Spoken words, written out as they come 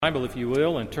Bible, if you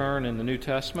will, and turn in the New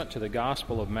Testament to the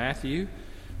Gospel of Matthew,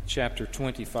 chapter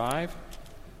 25.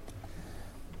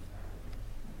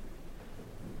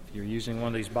 If you're using one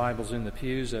of these Bibles in the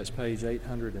pews, that's page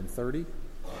 830,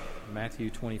 Matthew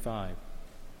 25.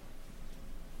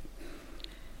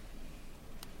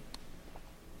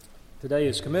 Today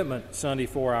is Commitment Sunday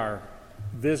for our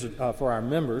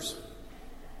members.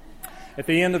 At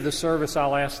the end of the service,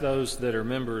 I'll ask those that are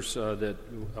members that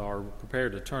are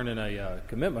prepared to turn in a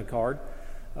commitment card.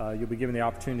 You'll be given the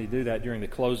opportunity to do that during the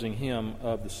closing hymn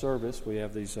of the service. We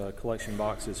have these collection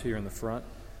boxes here in the front,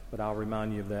 but I'll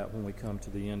remind you of that when we come to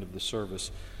the end of the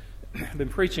service. I've been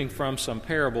preaching from some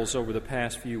parables over the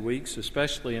past few weeks,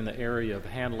 especially in the area of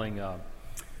handling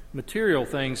material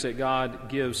things that God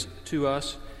gives to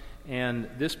us. And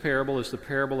this parable is the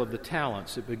parable of the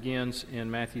talents. It begins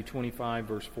in Matthew 25,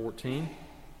 verse 14.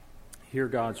 Hear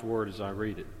God's word as I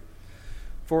read it.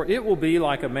 For it will be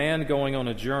like a man going on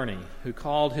a journey, who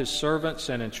called his servants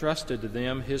and entrusted to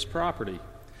them his property.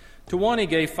 To one he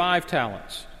gave 5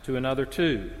 talents, to another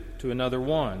 2, to another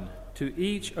 1, to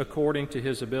each according to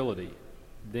his ability.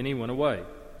 Then he went away.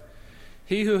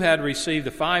 He who had received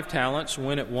the 5 talents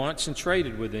went at once and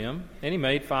traded with them, and he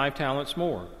made 5 talents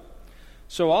more.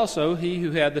 So also he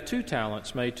who had the 2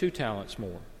 talents made 2 talents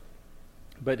more.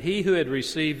 But he who had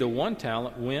received the 1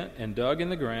 talent went and dug in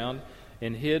the ground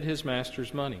and hid his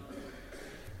master's money.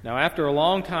 Now after a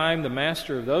long time the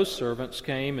master of those servants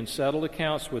came and settled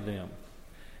accounts with them.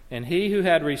 And he who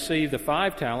had received the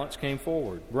 5 talents came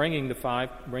forward, bringing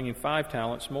 5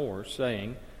 talents more,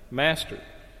 saying, Master,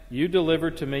 you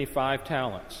delivered to me 5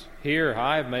 talents. Here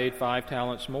I have made 5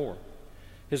 talents more.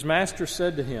 His master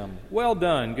said to him, Well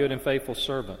done, good and faithful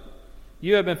servant.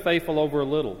 You have been faithful over a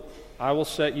little. I will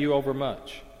set you over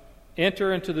much.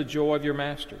 Enter into the joy of your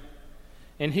master.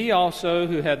 And he also,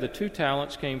 who had the 2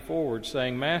 talents, came forward,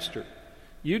 saying, Master,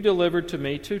 you delivered to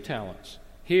me 2 talents.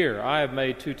 Here I have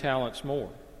made 2 talents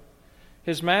more.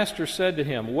 His master said to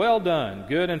him, Well done,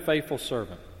 good and faithful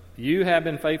servant. You have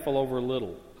been faithful over a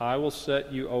little. I will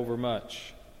set you over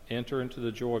much. Enter into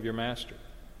the joy of your master.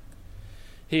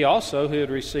 He also, who had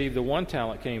received the 1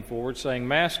 talent, came forward, saying,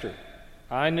 Master,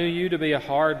 I knew you to be a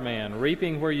hard man,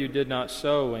 reaping where you did not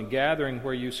sow, and gathering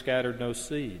where you scattered no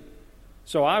seed.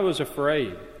 So I was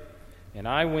afraid, and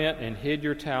I went and hid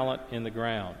your talent in the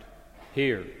ground.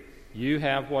 Here, you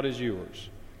have what is yours.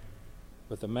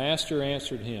 But the master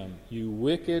answered him, You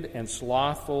wicked and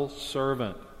slothful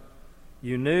servant.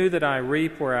 You knew that I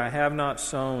reap where I have not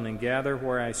sown, and gather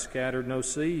where I scattered no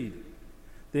seed.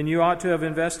 Then you ought to have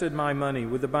invested my money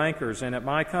with the bankers, and at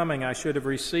my coming I should have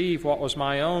received what was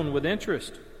my own with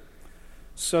interest.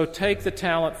 So take the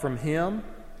talent from him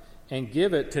and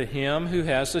give it to him who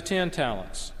has the 10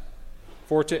 talents.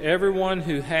 For to everyone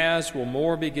who has will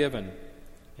more be given,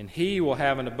 and he will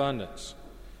have an abundance.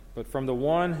 But from the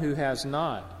one who has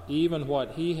not, even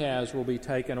what he has will be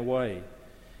taken away.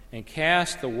 And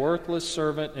cast the worthless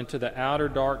servant into the outer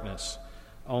darkness.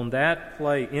 In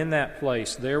that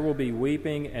place there will be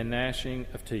weeping and gnashing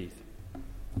of teeth.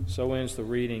 So ends the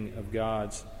reading of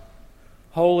God's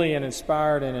holy and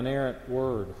inspired and inerrant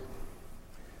word.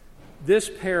 This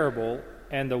parable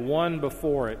and the one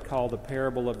before it, called the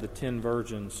parable of the 10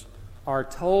 virgins, are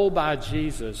told by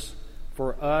Jesus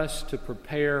for us to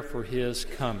prepare for his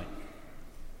coming.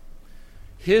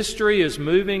 History is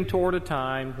moving toward a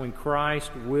time when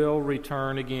Christ will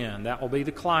return again. That will be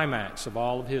the climax of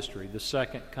all of history, the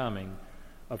second coming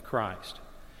of Christ.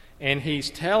 And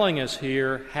he's telling us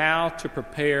here how to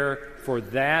prepare for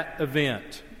that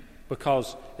event.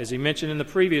 Because, as he mentioned in the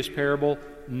previous parable,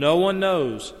 no one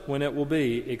knows when it will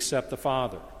be except the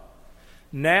Father.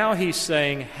 Now he's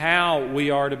saying how we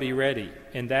are to be ready,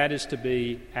 and that is to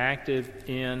be active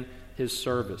in his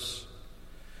service.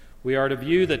 We are to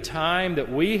view the time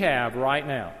that we have right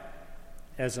now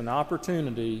as an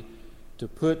opportunity to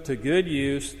put to good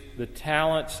use the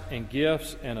talents and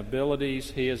gifts and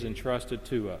abilities he has entrusted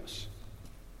to us.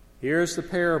 Here's the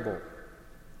parable.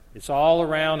 It's all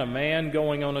around a man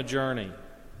going on a journey.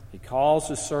 He calls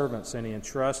his servants and he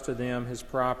entrusts to them his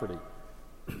property.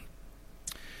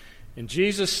 And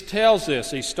Jesus tells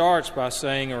this. He starts by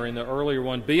saying, or in the earlier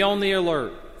one, Be on the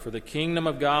alert, for the kingdom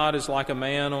of God is like a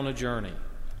man on a journey.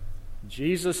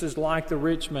 Jesus is like the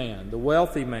rich man, the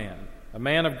wealthy man, a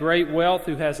man of great wealth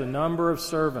who has a number of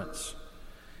servants.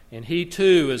 And he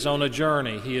too is on a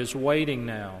journey. He is waiting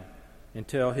now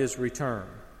until his return.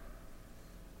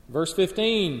 Verse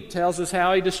 15 tells us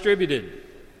how he distributed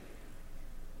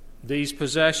these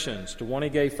possessions. To one he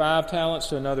gave 5 talents,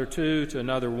 to another 2, to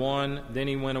another 1, then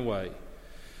he went away.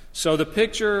 So the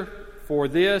picture For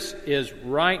this is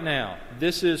right now.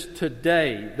 This is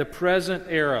today, the present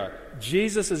era.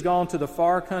 Jesus has gone to the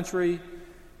far country.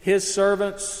 His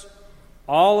servants,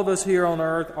 all of us here on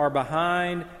earth, are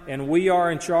behind, and we are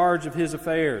in charge of His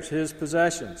affairs, His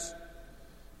possessions.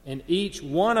 And each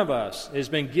one of us has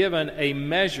been given a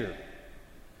measure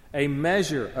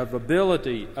of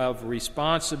ability, of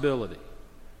responsibility.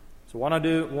 So what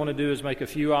I want to do is make a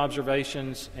few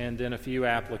observations and then a few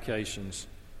applications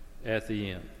at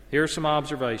the end. Here are some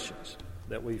observations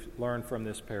that we've learned from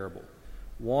this parable.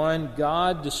 One,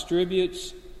 God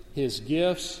distributes His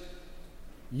gifts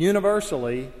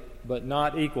universally, but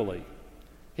not equally.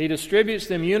 He distributes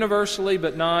them universally,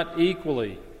 but not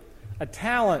equally. A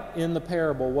talent in the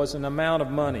parable was an amount of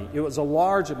money. It was a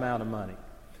large amount of money.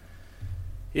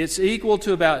 It's equal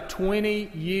to about 20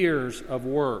 years of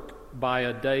work by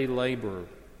a day laborer.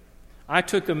 I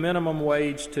took the minimum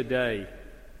wage today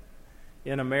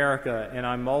in America, and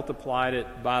I multiplied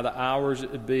it by the hours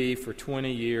it would be for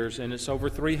 20 years, and it's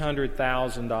over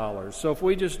 $300,000. So if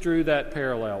we just drew that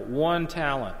parallel, one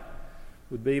talent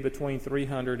would be between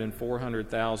 $300,000 and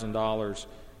 $400,000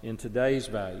 in today's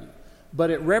value.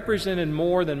 But it represented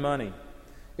more than money.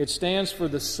 It stands for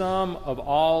the sum of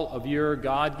all of your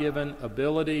God-given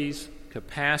abilities,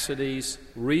 capacities,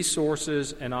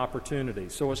 resources, and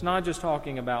opportunities. So it's not just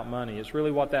talking about money. It's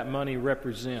really what that money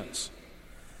represents.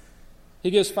 He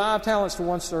gives 5 talents to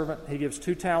one servant, he gives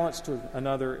 2 talents to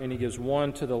another, and he gives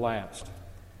 1 to the last.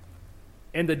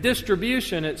 And the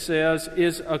distribution, it says,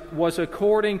 was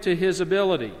according to his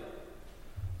ability.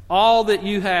 All that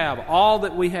you have, all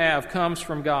that we have, comes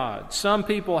from God. Some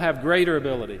people have greater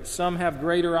abilities. Some have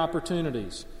greater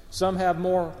opportunities. Some have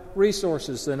more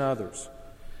resources than others.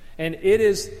 And it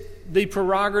is the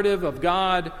prerogative of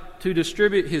God to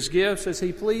distribute His gifts as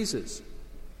He pleases.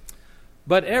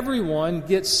 But everyone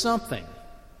gets something.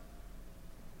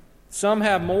 Some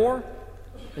have more,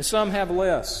 and some have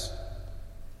less.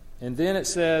 And then it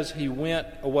says He went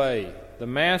away. The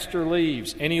master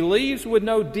leaves, and he leaves with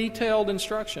no detailed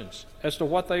instructions as to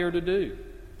what they are to do.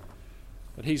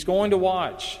 But He's going to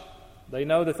watch. They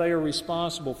know that they are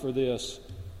responsible for this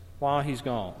while He's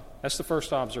gone. That's the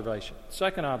first observation.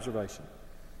 Second observation.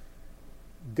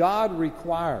 God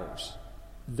requires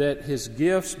that His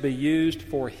gifts be used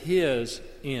for His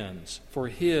ends, for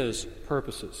His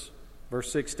purposes. Verse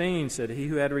 16 said, He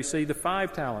who had received the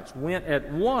 5 talents went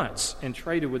at once and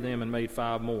traded with them and made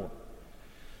 5 more.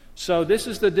 So this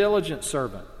is the diligent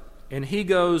servant, and he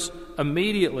goes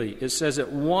immediately. It says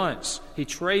at once. He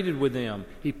traded with them.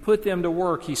 He put them to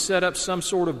work. He set up some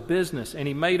sort of business, and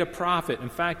he made a profit. In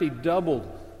fact, he doubled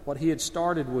what he had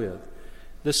started with.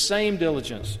 The same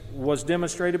diligence was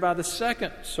demonstrated by the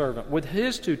second servant with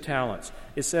his 2 talents.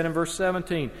 It said in verse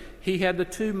 17, he had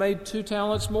made 2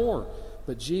 talents more.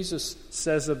 But Jesus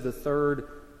says of the third,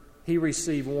 he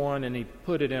received 1 and he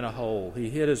put it in a hole.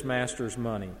 He hid his master's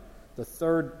money. The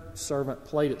third servant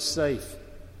played it safe.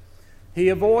 He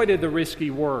avoided the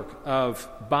risky work of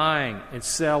buying and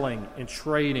selling and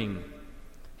trading.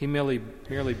 He merely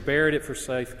buried it for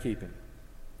safekeeping.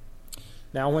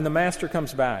 Now, when the master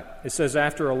comes back, it says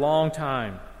after a long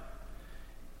time,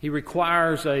 he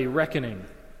requires a reckoning,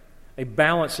 a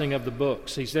balancing of the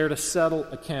books. He's there to settle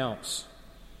accounts.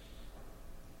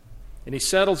 And he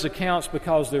settles accounts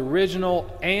because the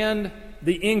original and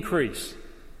the increase,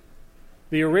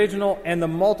 the original and the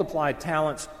multiplied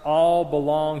talents all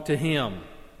belong to him.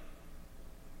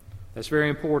 That's very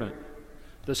important.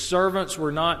 The servants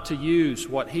were not to use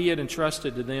what he had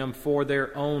entrusted to them for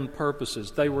their own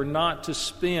purposes. They were not to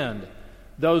spend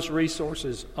those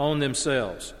resources on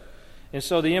themselves. And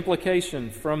so the implication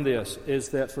from this is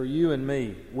that for you and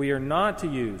me, we are not to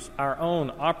use our own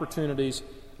opportunities,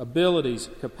 abilities,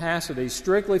 capacities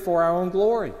strictly for our own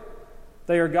glory.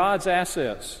 They are God's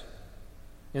assets,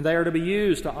 and they are to be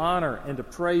used to honor and to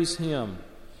praise Him.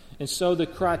 And so the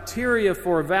criteria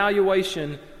for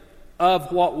evaluation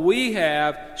of what we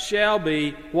have shall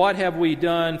be, what have we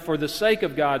done for the sake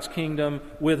of God's kingdom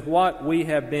with what we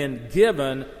have been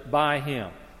given by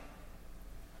Him.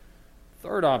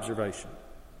 Third observation.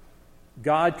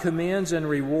 God commends and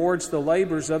rewards the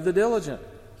labors of the diligent.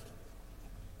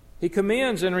 He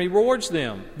commends and rewards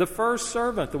them. The first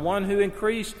servant, the one who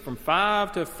increased from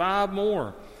 5 to 5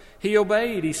 more, he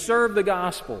obeyed. He served the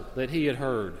gospel that he had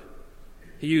heard.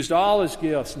 He used all his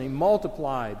gifts and he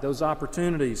multiplied those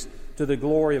opportunities to the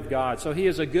glory of God. So he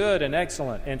is a good and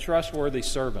excellent and trustworthy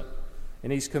servant.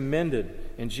 And he's commended.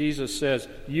 And Jesus says,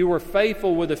 you were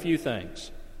faithful with a few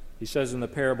things. He says in the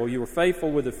parable, you were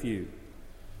faithful with a few.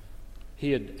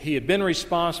 He had been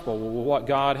responsible with what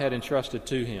God had entrusted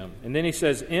to him. And then he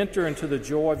says, enter into the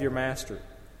joy of your master.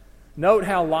 Note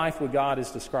how life with God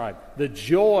is described. The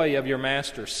joy of your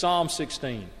master. Psalm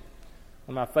 16, one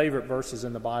of my favorite verses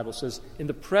in the Bible, says, in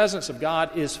the presence of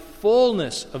God is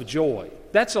fullness of joy.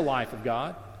 That's a life of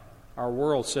God. Our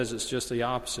world says it's just the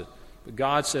opposite. But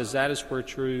God says that is where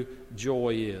true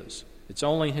joy is. It's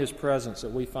only in His presence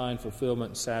that we find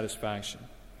fulfillment and satisfaction.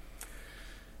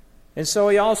 And so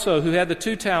he also, who had the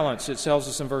 2 talents, it tells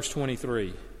us in verse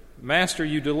 23, Master,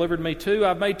 you delivered me 2,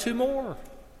 I've made 2 more.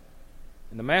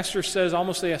 And the master says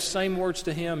almost the same words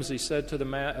to him as he said to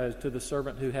the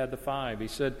servant who had the 5. He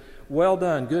said, well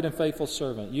done, good and faithful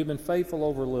servant. You've been faithful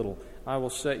over little. I will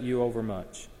set you over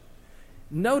much.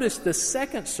 Notice the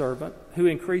second servant, who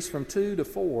increased from 2 to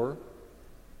 4,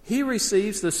 he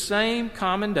receives the same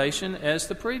commendation as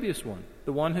the previous one,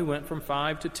 the one who went from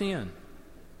 5 to 10.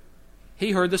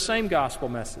 He heard the same gospel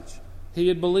message. He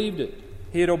had believed it.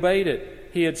 He had obeyed it.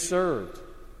 He had served.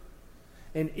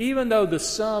 And even though the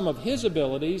sum of his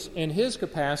abilities and his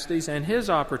capacities and his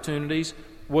opportunities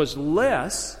was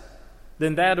less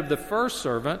than that of the first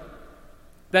servant,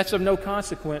 that's of no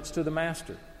consequence to the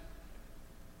master.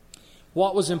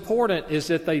 What was important is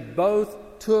that they both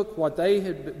took what they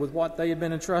had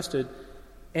been entrusted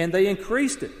and they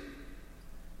increased it.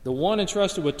 The one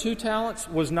entrusted with 2 talents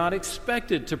was not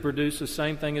expected to produce the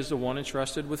same thing as the one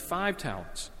entrusted with 5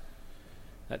 talents.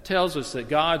 That tells us that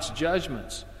God's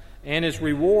judgments and His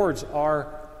rewards are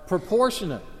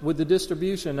proportionate with the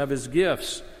distribution of His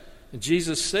gifts. And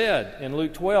Jesus said in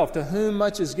Luke 12, to whom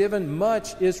much is given,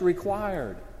 much is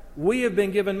required. We have been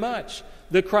given much.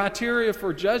 The criteria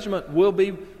for judgment will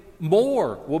be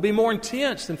more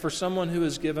intense than for someone who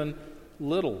is given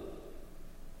little.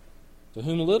 To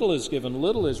whom little is given,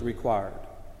 little is required.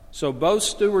 So both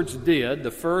stewards did,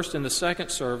 the first and the second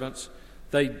servants,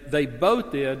 they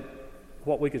both did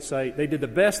what we could say, they did the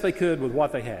best they could with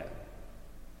what they had.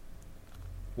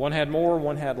 One had more,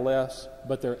 one had less,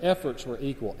 but their efforts were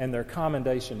equal and their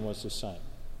commendation was the same.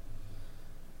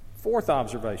 Fourth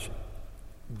observation,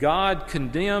 God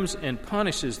condemns and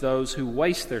punishes those who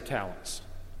waste their talents.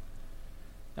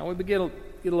 Now we get a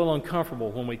little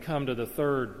uncomfortable when we come to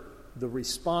the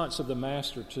response of the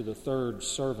master to the third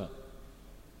servant.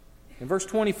 In verse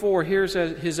 24, here's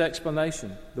his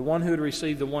explanation. The one who had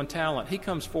received the 1 talent, he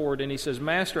comes forward and he says,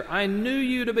 Master, I knew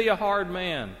you to be a hard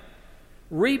man,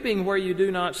 reaping where you do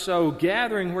not sow,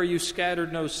 gathering where you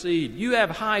scattered no seed. You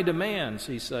have high demands,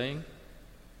 he's saying.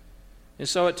 And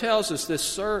so it tells us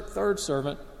this third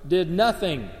servant did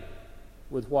nothing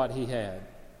with what he had.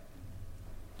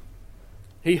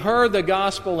 He heard the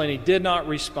gospel and he did not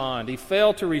respond. He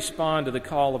failed to respond to the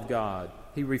call of God.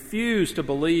 He refused to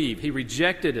believe. He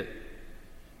rejected it.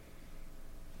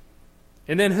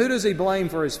 And then who does he blame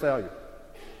for his failure?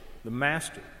 The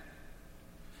master.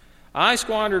 I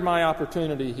squandered my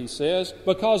opportunity, he says,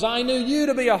 because I knew you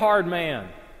to be a hard man.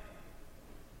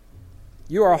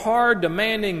 You are a hard,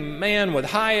 demanding man with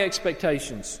high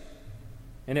expectations,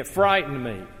 and it frightened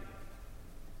me.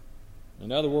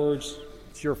 In other words,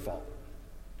 it's your fault.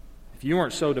 If you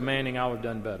weren't so demanding, I would have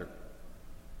done better.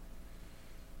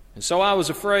 And so I was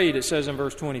afraid, it says in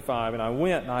verse 25, and I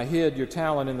went and I hid your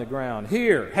talent in the ground.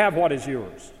 Here, have what is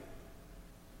yours.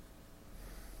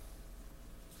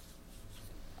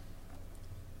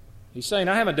 He's saying,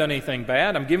 I haven't done anything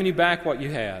bad. I'm giving you back what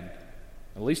you had.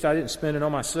 At least I didn't spend it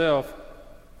on myself.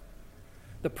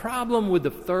 The problem with the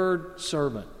third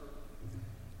servant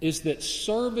is that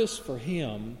service for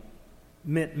him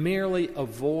meant merely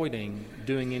avoiding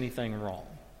doing anything wrong.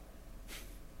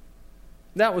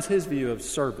 That was his view of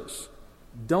service.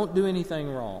 Don't do anything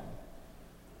wrong.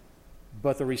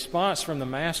 But the response from the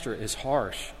master is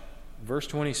harsh. Verse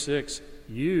 26,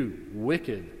 you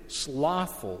wicked,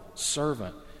 slothful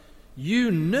servant, you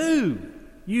knew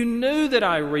that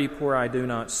I reap where I do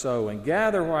not sow and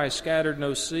gather where I scattered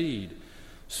no seed.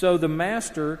 So the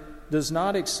master does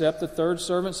not accept the third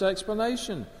servant's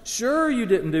explanation. Sure, you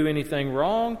didn't do anything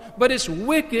wrong, but it's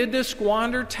wicked to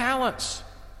squander talents.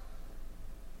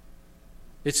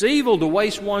 It's evil to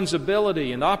waste one's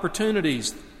ability and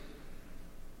opportunities.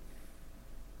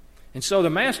 And so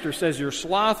the master says you're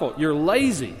slothful, you're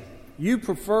lazy. You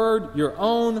preferred your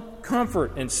own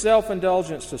comfort and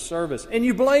self-indulgence to service. And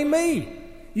you blame me.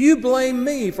 You blame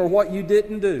me for what you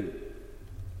didn't do.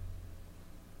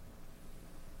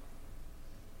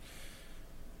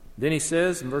 Then he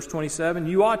says in verse 27,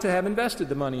 you ought to have invested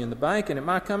the money in the bank, and at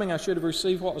my coming I should have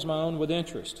received what was my own with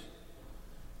interest.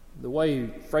 The way he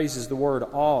phrases the word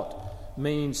ought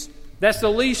means that's the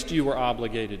least you were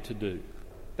obligated to do.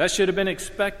 That should have been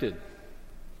expected.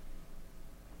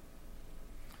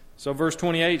 So verse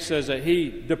 28 says that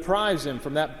he deprives him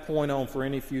from that point on for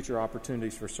any future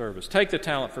opportunities for service. Take the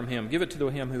talent from him. Give it to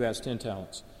him who has 10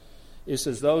 talents. It's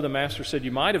as though the master said,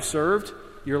 you might have served.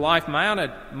 Your life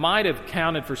might have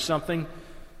counted for something.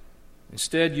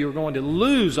 Instead, you're going to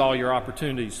lose all your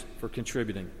opportunities for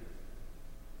contributing.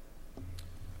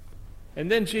 And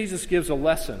then Jesus gives a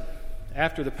lesson.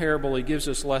 After the parable, he gives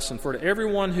this lesson. For to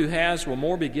everyone who has will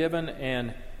more be given,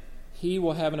 and he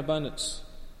will have an abundance.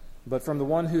 But from the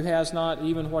one who has not,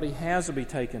 even what he has will be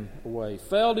taken away.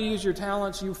 Fail to use your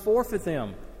talents, you forfeit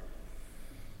them.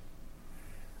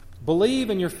 Believe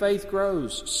and your faith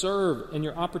grows. Serve and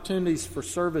your opportunities for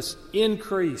service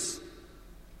increase.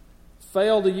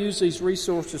 Fail to use these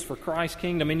resources for Christ's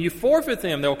kingdom, and you forfeit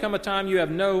them. There will come a time you have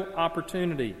no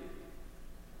opportunity.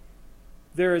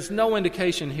 There is no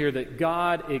indication here that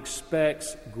God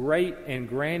expects great and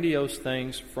grandiose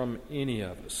things from any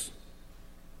of us.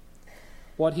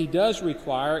 What he does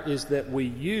require is that we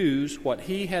use what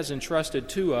he has entrusted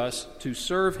to us to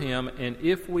serve him, and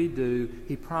if we do,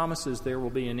 he promises there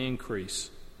will be an increase.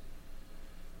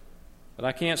 But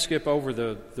I can't skip over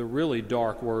the really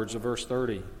dark words of verse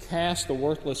 30. Cast the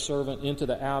worthless servant into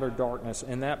the outer darkness.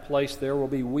 In that place there will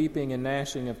be weeping and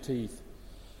gnashing of teeth.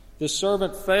 This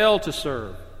servant failed to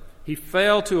serve. He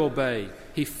failed to obey.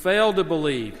 He failed to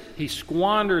believe. He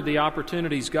squandered the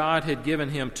opportunities God had given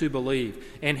him to believe.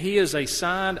 And he is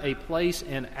assigned a place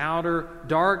in outer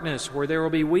darkness where there will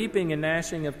be weeping and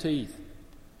gnashing of teeth.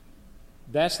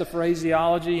 That's the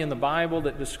phraseology in the Bible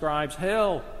that describes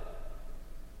hell.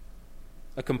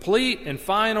 A complete and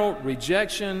final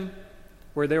rejection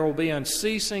where there will be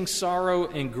unceasing sorrow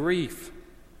and grief.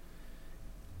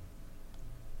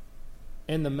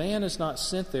 And the man is not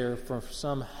sent there for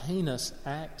some heinous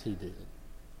act he did.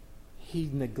 He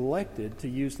neglected to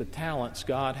use the talents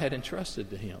God had entrusted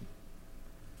to him.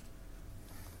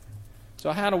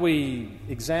 So how do we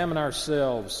examine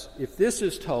ourselves if this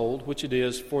is told, which it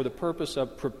is, for the purpose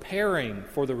of preparing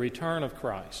for the return of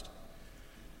Christ?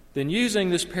 Then using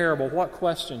this parable, what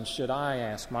questions should I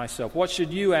ask myself? What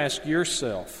should you ask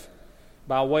yourself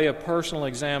by way of personal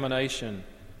examination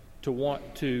to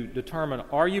want to determine,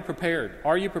 are you prepared?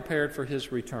 Are you prepared for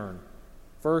his return?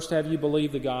 First, have you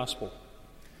believed the gospel?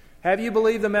 Have you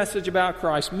believed the message about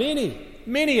Christ?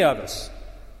 Many of us.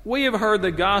 We have heard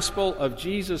the gospel of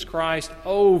Jesus Christ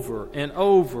over and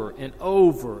over and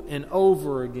over and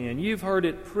over again. You've heard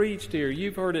it preached here.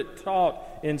 You've heard it taught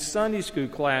in Sunday school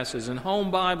classes and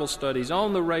home Bible studies,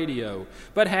 on the radio.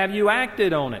 But have you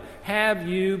acted on it? Have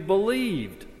you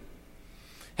believed?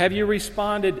 Have you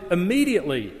responded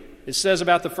immediately? It says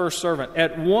about the first servant,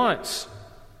 at once.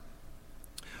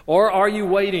 Or are you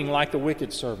waiting like the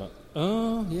wicked servant?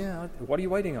 Oh, yeah, what are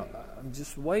you waiting on? I'm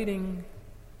just waiting.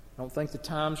 I don't think the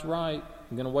time's right.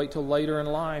 I'm going to wait till later in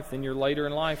life. Then you're later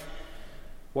in life.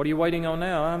 What are you waiting on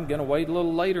now? I'm going to wait a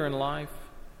little later in life.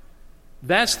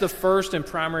 That's the first and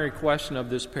primary question of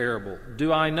this parable.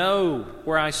 Do I know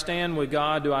where I stand with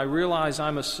God? Do I realize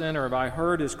I'm a sinner? Have I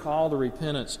heard his call to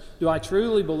repentance? Do I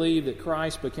truly believe that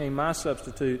Christ became my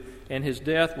substitute and his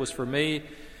death was for me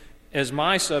as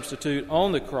my substitute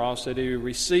on the cross, that he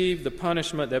received the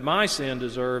punishment that my sin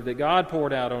deserved, that God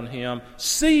poured out on him?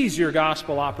 Seize your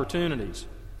gospel opportunities.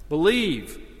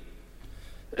 Believe.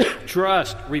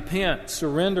 Trust, repent,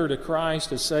 surrender to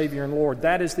Christ as Savior and Lord.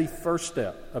 That is the first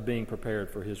step of being prepared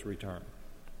for his return.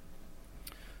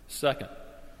 Second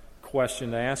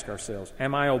question to ask ourselves,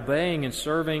 am I obeying and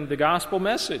serving the gospel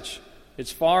message?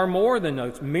 It's far more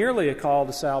than merely a call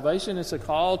to salvation. It's a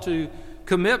call to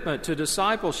commitment, to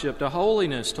discipleship, to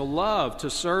holiness, to love, to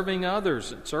serving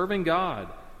others, serving God.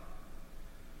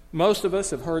 Most of us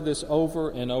have heard this over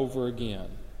and over again.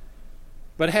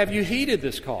 But have you heeded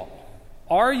this call?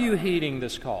 Are you heeding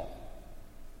this call?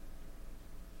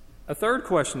 A third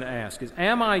question to ask is,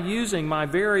 am I using my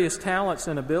various talents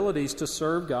and abilities to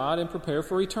serve God and prepare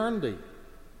for eternity?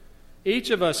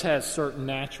 Each of us has certain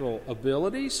natural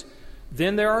abilities.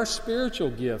 Then there are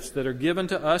spiritual gifts that are given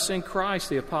to us in Christ.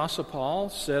 The Apostle Paul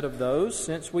said of those,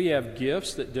 since we have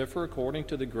gifts that differ according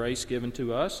to the grace given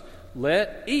to us,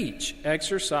 let each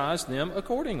exercise them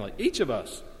accordingly. Each of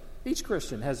us, each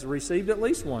Christian has received at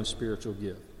least one spiritual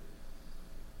gift.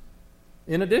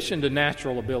 In addition to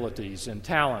natural abilities and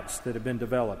talents that have been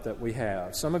developed that we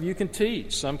have. Some of you can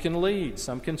teach, some can lead,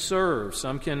 some can serve,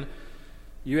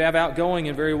 you have outgoing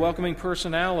and very welcoming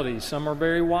personalities. Some are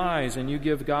very wise and you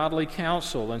give godly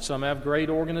counsel, and some have great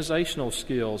organizational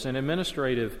skills and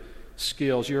administrative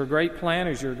skills. You're great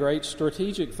planners, you're great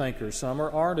strategic thinkers. Some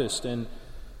are artists and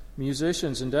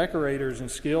musicians and decorators and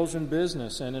skills in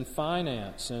business and in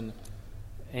finance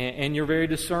and you're very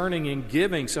discerning in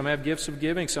giving. Some have gifts of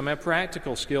giving, some have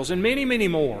practical skills, and many, many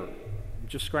more. I'm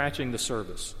just scratching the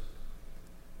surface.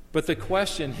 But the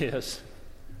question is,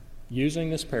 using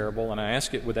this parable, and I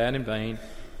ask it with that in vain,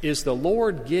 is the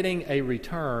Lord getting a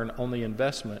return on the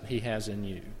investment He has in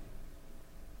you?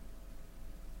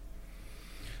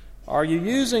 Are you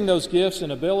using those gifts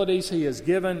and abilities He has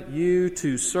given you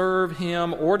to serve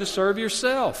Him or to serve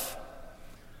yourself?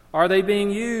 Are they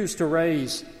being used to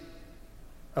raise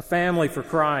a family for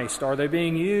Christ? Are they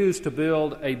being used to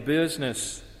build a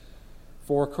business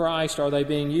for Christ? Are they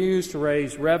being used to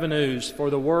raise revenues for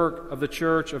the work of the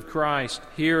church of Christ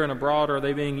here and abroad? Are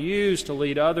they being used to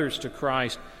lead others to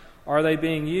Christ? Are they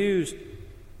being used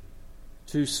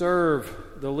to serve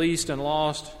the least and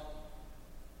lost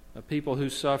of people who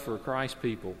suffer, Christ's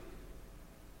people?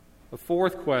 The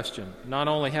fourth question, not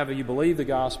only have you believed the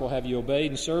gospel, have you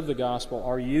obeyed and served the gospel,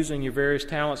 are you using your various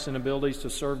talents and abilities to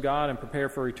serve God and prepare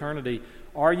for eternity?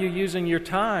 Are you using your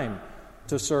time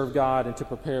to serve God and to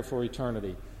prepare for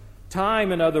eternity?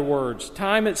 Time, in other words,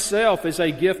 time itself is a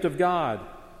gift of God,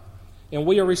 and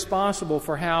we are responsible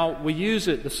for how we use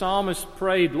it. The psalmist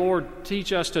prayed, Lord,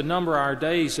 teach us to number our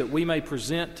days that we may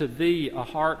present to Thee a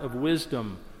heart of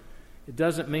wisdom. It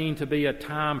doesn't mean to be a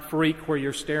time freak where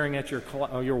you're staring at your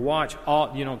watch.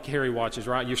 You don't carry watches,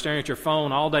 right? You're staring at your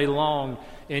phone all day long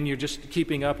and you're just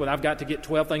keeping up with, I've got to get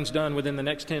 12 things done within the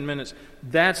next 10 minutes.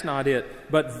 That's not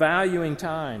it. But valuing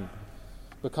time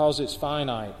because it's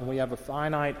finite and we have a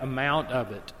finite amount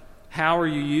of it. How are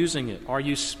you using it? Are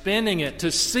you spending it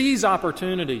to seize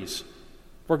opportunities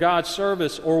for God's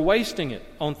service or wasting it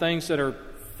on things that are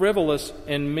frivolous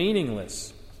and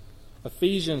meaningless?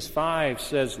 Ephesians 5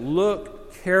 says,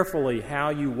 look carefully how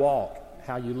you walk,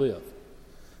 how you live.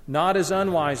 Not as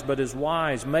unwise, but as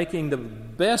wise, making the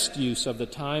best use of the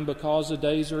time because the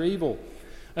days are evil.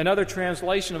 Another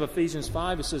translation of Ephesians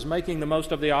 5, it says, making the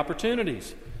most of the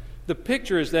opportunities. The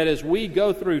picture is that as we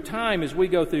go through time, as we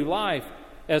go through life,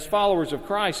 as followers of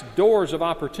Christ, doors of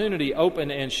opportunity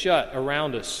open and shut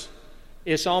around us.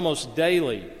 It's almost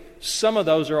daily. Some of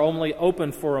those are only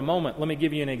open for a moment. Let me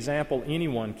give you an example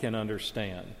anyone can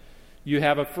understand. You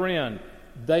have a friend,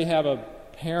 they have a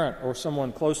parent or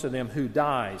someone close to them who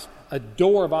dies. A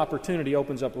door of opportunity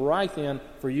opens up right then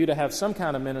for you to have some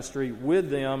kind of ministry with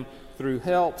them through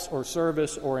helps or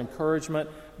service or encouragement.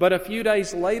 But a few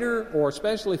days later, or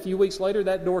especially a few weeks later,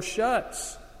 that door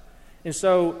shuts. And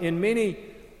so in many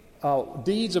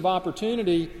deeds of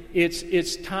opportunity,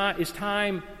 it's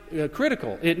time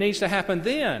critical. It needs to happen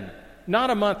then, not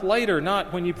a month later,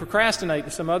 not when you procrastinate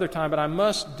to some other time, but I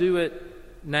must do it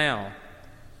now.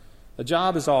 A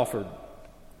job is offered.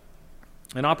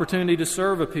 An opportunity to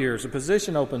serve appears. A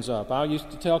position opens up. I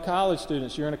used to tell college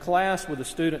students, you're in a class with a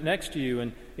student next to you,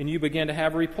 and you begin to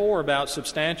have rapport about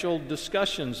substantial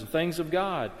discussions and things of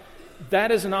God.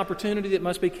 That is an opportunity that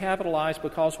must be capitalized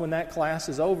because when that class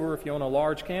is over, if you're on a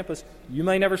large campus, you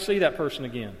may never see that person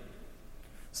again.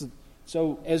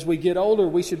 So as we get older,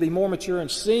 we should be more mature in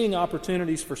seeing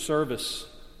opportunities for service.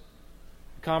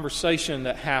 A conversation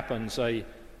that happens, a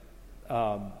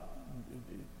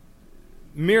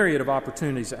myriad of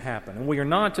opportunities that happen. And we are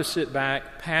not to sit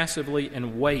back passively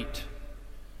and wait.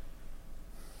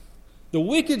 The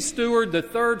wicked steward, the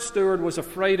third steward, was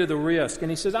afraid of the risk.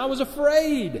 And he says, I was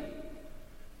afraid.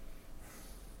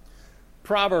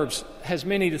 Proverbs has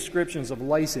many descriptions of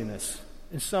laziness,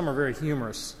 and some are very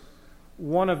humorous.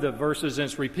 One of the verses, and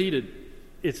it's repeated,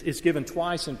 it's given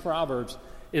twice in Proverbs,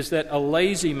 is that a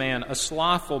lazy man, a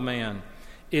slothful man,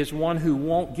 is one who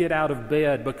won't get out of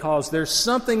bed because there's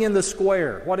something in the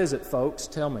square. What is it, folks?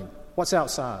 Tell me. What's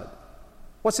outside?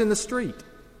 What's in the street?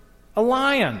 A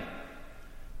lion.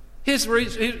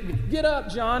 Get up,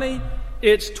 Johnny.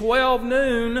 It's 12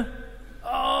 noon.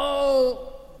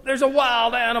 Oh, there's a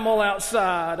wild animal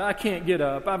outside. I can't get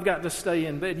up. I've got to stay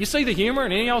in bed. You see the humor?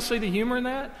 And any of y'all see the humor in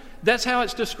that? That's how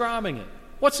it's describing it.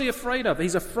 What's he afraid of?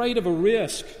 He's afraid of a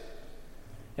risk.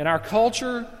 And our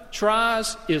culture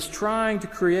is trying to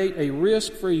create a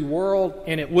risk-free world,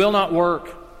 and it will not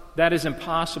work. That is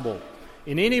impossible.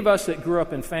 And any of us that grew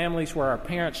up in families where our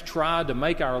parents tried to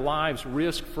make our lives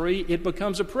risk-free, it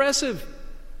becomes oppressive.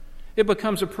 It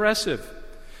becomes oppressive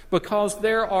because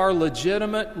there are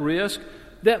legitimate risks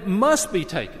that must be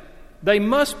taken. They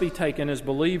must be taken as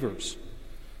believers.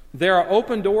 There are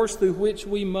open doors through which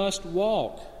we must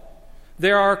walk.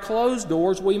 There are closed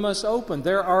doors we must open.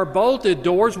 There are bolted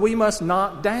doors we must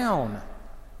knock down.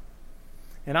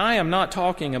 And I am not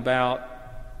talking about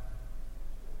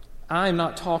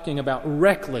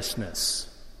recklessness.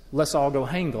 Let's all go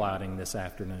hang gliding this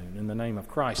afternoon in the name of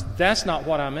Christ. That's not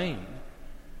what I mean.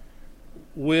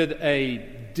 with a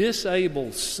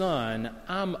disabled son,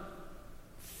 I'm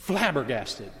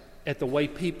flabbergasted at the way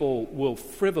people will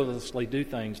frivolously do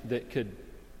things that could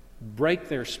break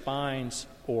their spines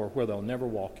or where they'll never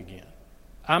walk again.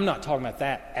 I'm not talking about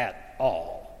that at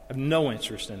all. I have no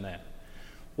interest in that.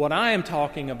 What I am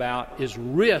talking about is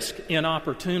risk in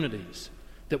opportunities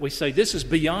that we say, this is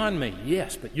beyond me.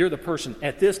 Yes, but you're the person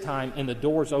at this time and the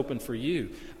door's open for you.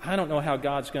 I don't know how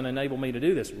God's going to enable me to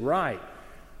do this. Right,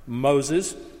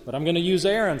 Moses, but I'm going to use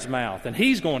Aaron's mouth and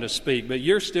he's going to speak, but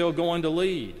you're still going to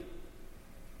lead.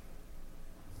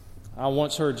 I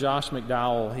once heard Josh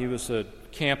McDowell, he was a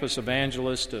campus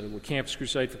evangelist with Campus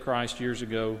Crusade for Christ years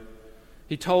ago.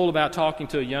 He told about talking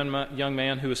to a young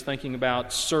man who was thinking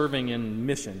about serving in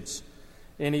missions.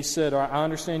 And he said, I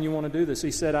understand you want to do this.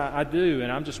 He said, I do,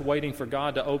 and I'm just waiting for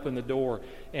God to open the door.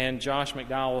 And Josh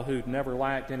McDowell, who'd never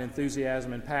lacked in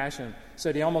enthusiasm and passion,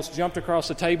 said he almost jumped across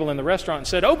the table in the restaurant and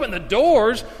said, open the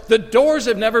doors? The doors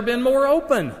have never been more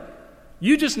open.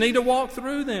 You just need to walk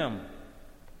through them.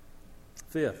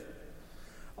 Fifth,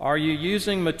 are you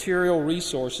using material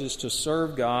resources to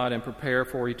serve God and prepare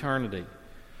for eternity?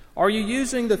 Are you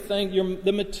using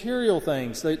the material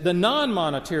things, the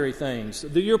non-monetary things,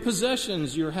 your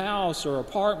possessions, your house or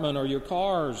apartment or your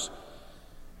cars?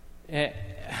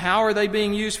 How are they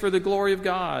being used for the glory of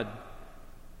God?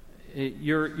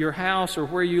 Your house or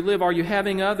where you live, are you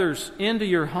having others into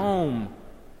your home?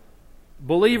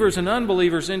 Believers and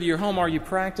unbelievers into your home, are you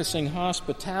practicing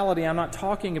hospitality? I'm not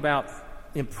talking about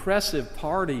impressive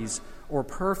parties or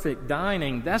perfect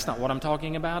dining. That's not what I'm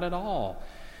talking about at all.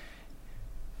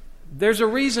 There's a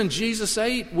reason Jesus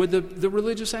ate with the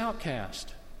religious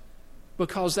outcast,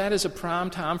 because that is a prime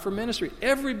time for ministry.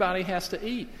 Everybody has to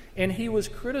eat, and he was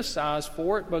criticized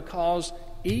for it because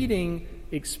eating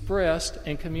expressed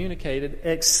and communicated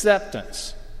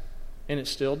acceptance, and it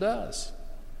still does.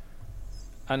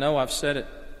 I know I've said it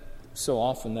so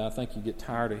often that I think you get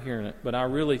tired of hearing it, but I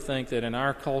really think that in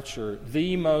our culture,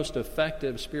 the most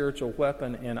effective spiritual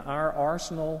weapon in our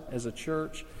arsenal as a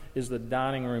church is the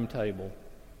dining room table.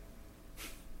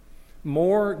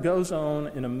 More goes on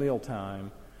in a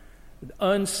mealtime,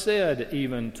 unsaid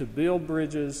even, to build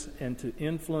bridges and to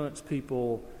influence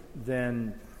people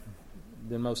than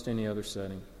most any other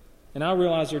setting. And I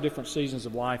realize there are different seasons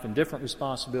of life and different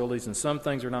responsibilities, and some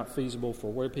things are not feasible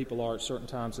for where people are at certain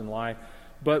times in life.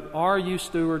 But are you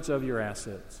stewards of your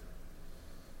assets?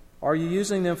 Are you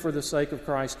using them for the sake of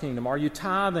Christ's kingdom? Are you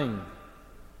tithing?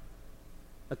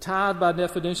 A tithe, by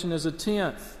definition, is a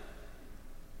tenth.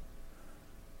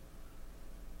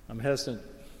 I'm hesitant.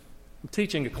 I'm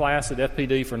teaching a class at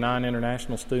FPD for 9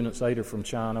 international students. 8 are from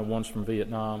China, 1's from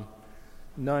Vietnam.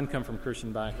 None come from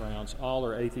Christian backgrounds. All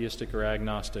are atheistic or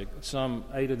agnostic.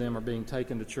 8 of them are being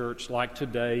taken to church, like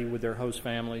today, with their host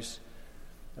families.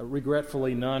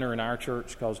 Regretfully, none are in our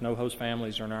church because no host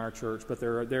families are in our church, but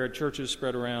there are churches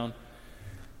spread around.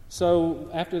 So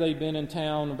after they've been in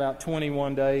town about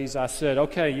 21 days, I said,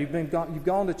 okay, you've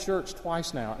gone to church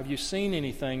twice now. Have you seen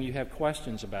anything you have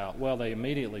questions about? Well, they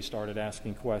immediately started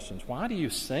asking questions. Why do you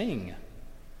sing?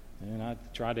 And I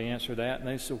tried to answer that, and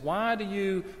they said, why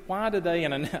do they,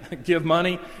 and I give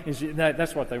money?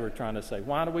 That's what they were trying to say.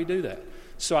 Why do we do that?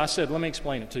 So I said, let me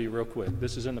explain it to you real quick.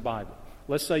 This is in the Bible.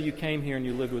 Let's say you came here and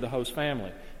you lived with a host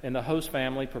family, and the host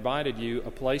family provided you a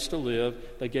place to live.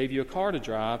 They gave you a car to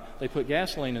drive. They put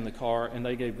gasoline in the car, and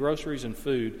they gave groceries and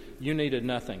food. You needed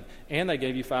nothing. And they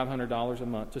gave you $500 a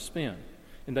month to spend.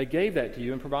 And they gave that to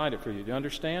you and provided for you. Do you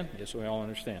understand? Yes, we all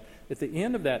understand. At the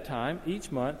end of that time,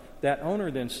 each month, that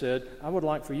owner then said, I would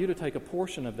like for you to take a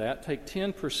portion of that, take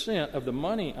 10% of the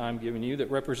money I'm giving you that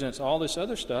represents all this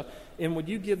other stuff, and would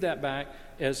you give that back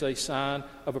as a sign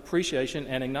of appreciation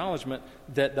and acknowledgement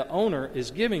that the owner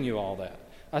is giving you all that?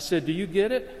 I said, do you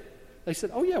get it? They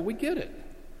said, oh yeah, we get it.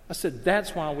 I said,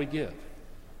 that's why we give.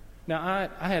 Now,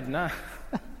 I had not.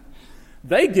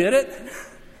 They get it.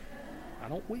 Why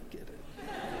don't we get it?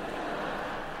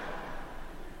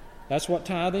 That's what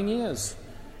tithing is.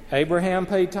 Abraham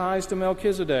paid tithes to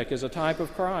Melchizedek as a type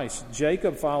of Christ.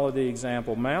 Jacob followed the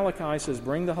example. Malachi says,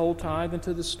 bring the whole tithe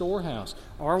into the storehouse.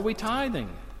 Are we tithing?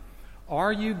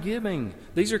 Are you giving?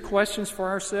 These are questions for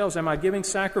ourselves. Am I giving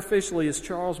sacrificially, as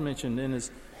Charles mentioned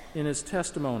in his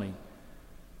testimony?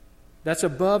 That's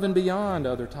above and beyond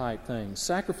other type things.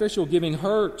 Sacrificial giving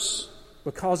hurts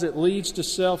because it leads to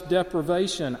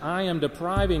self-deprivation. I am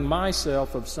depriving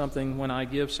myself of something when I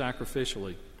give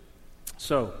sacrificially.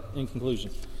 So, in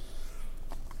conclusion,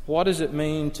 what does it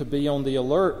mean to be on the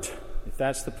alert? If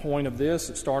that's the point of this,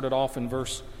 it started off in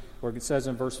verse, where it says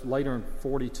in verse later in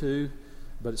 42,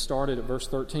 but it started at verse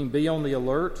 13. Be on the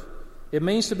alert. It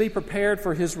means to be prepared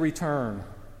for His return.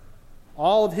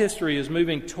 All of history is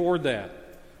moving toward that.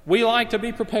 We like to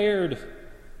be prepared.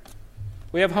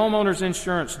 We have homeowners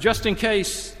insurance just in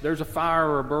case there's a fire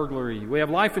or a burglary. We have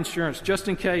life insurance just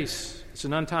in case it's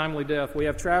an untimely death. We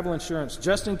have travel insurance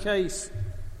just in case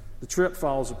the trip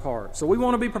falls apart. So we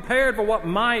want to be prepared for what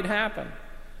might happen.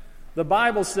 The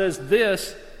Bible says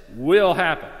this will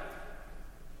happen.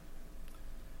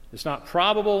 It's not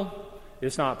probable.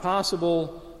 It's not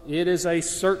possible. It is a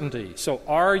certainty. So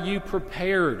are you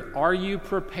prepared? Are you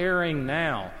preparing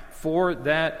now for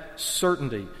that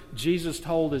certainty? Jesus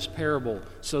told this parable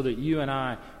so that you and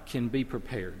I can be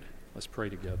prepared. Let's pray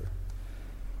together.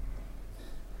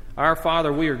 Our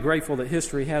Father, we are grateful that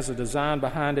history has a design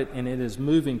behind it and it is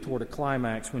moving toward a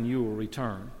climax when you will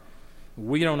return.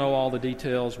 We don't know all the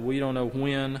details. We don't know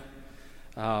when,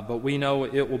 but we know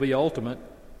it will be ultimate.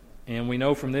 And we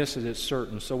know from this that it's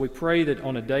certain. So we pray that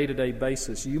on a day-to-day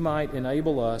basis, you might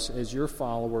enable us as your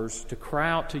followers to cry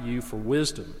out to you for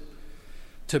wisdom,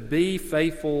 to be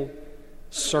faithful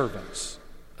servants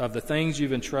of the things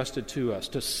you've entrusted to us,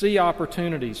 to see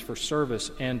opportunities for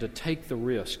service and to take the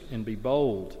risk and be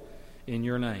bold in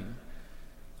your name.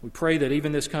 We pray that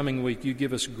even this coming week, you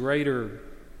give us greater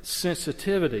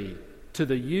sensitivity to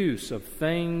the use of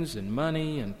things and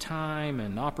money and time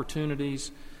and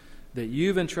opportunities that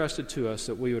you've entrusted to us,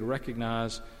 that we would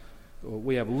recognize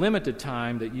we have limited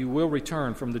time, that you will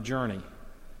return from the journey,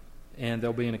 and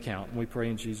there'll be an account. And we pray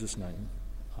in Jesus' name.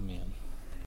 Amen.